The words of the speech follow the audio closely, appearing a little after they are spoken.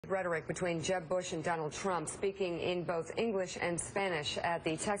Rhetoric between Jeb Bush and Donald Trump, speaking in both English and Spanish at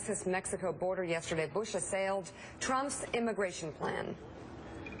the Texas-Mexico border yesterday. Bush assailed Trump's immigration plan.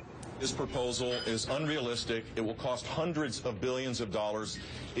 This proposal is unrealistic. It will cost hundreds of billions of dollars.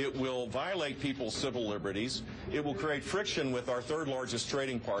 It will violate people's civil liberties. It will create friction with our third largest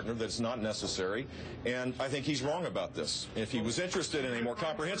trading partner that's not necessary. And I think he's wrong about this. If he was interested in a more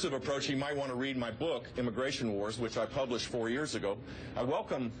comprehensive approach, he might want to read my book, Immigration Wars, which I published 4 years ago. I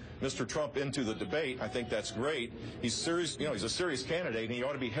welcome Mr. Trump into the debate. I think that's great. He's serious, he's a serious candidate, and he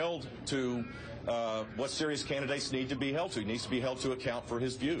ought to be held to what serious candidates need to be held to. He needs to be held to account for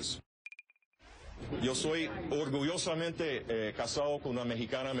his views. Yo soy orgullosamente casado con una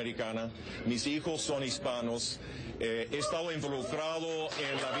mexicana americana. Mis hijos son hispanos. He estado involucrado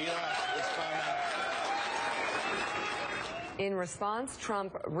en la vida hispana. In response,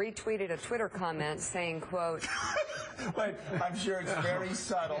 Trump retweeted a Twitter comment saying, quote, But I'm sure it's very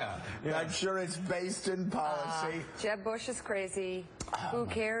subtle. Yeah. I'm sure it's based in policy. Jeb Bush is crazy. Who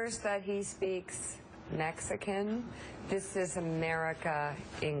cares that he speaks Mexican? This is America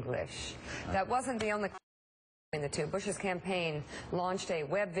English. That wasn't the only between the two. Bush's campaign launched a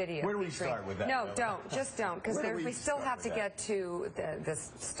web video. Where do we start with that? No, just don't, because we still have to get to the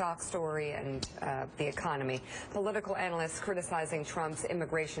stock story and the economy. Political analysts criticizing Trump's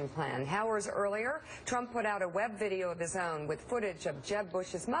immigration plan. Hours earlier, Trump put out a web video of his own with footage of Jeb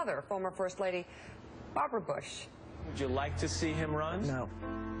Bush's mother, former First Lady Barbara Bush. Would you like to see him run? No,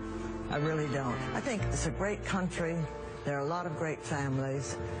 I really don't. I think it's a great country. There are a lot of great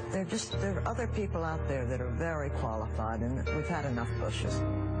families. There are other people out there that are very qualified, and we've had enough Bushes.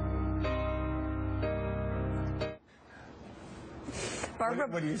 Barbara,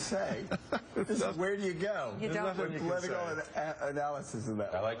 what do you say? Where do you go? You don't. There's political analysis of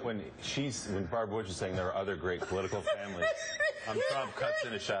that. I like when Barbara Bush is saying there are other great political families. Trump cuts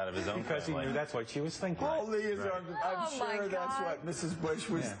in a shot of his own because family. He knew that's what she was thinking. Only I'm sure that's what Mrs. Bush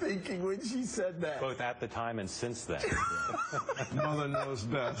was thinking when she said that. Both at the time and since then. Mother knows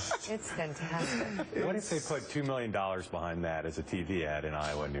best. it's fantastic. What if they put $2 million behind that as a TV ad in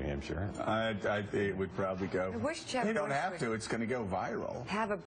Iowa and New Hampshire? I think it would probably go. I wish Jeb They don't Bush have would to. It's going to go viral. Have a